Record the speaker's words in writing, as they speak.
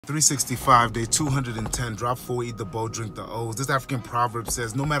365, day 210, drop 4, eat the bowl, drink the O's. This African proverb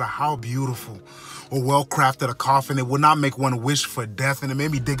says, no matter how beautiful or well-crafted a coffin, it will not make one wish for death. And it made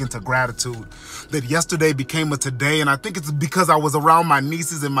me dig into gratitude. That yesterday became a today, and I think it's because I was around my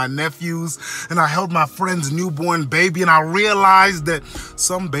nieces and my nephews, and I held my friend's newborn baby, and I realized that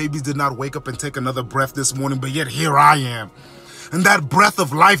some babies did not wake up and take another breath this morning, but yet here I am. And that breath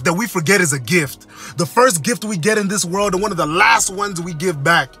of life that we forget is a gift. The first gift we get in this world and one of the last ones we give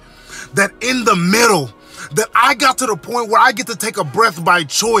back. That in the middle, that I got to the point where I get to take a breath by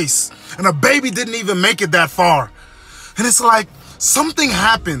choice. And a baby didn't even make it that far. And it's like something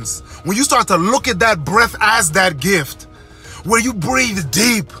happens when you start to look at that breath as that gift. Where you breathe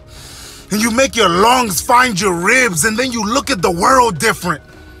deep and you make your lungs find your ribs, and then you look at the world different.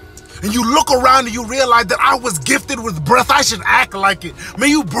 And you look around and you realize that I was gifted with breath. I should act like it. May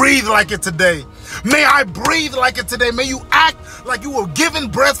you breathe like it today. May I breathe like it today. May you act like you were given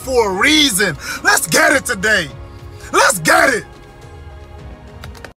breath for a reason. Let's get it today. Let's get it.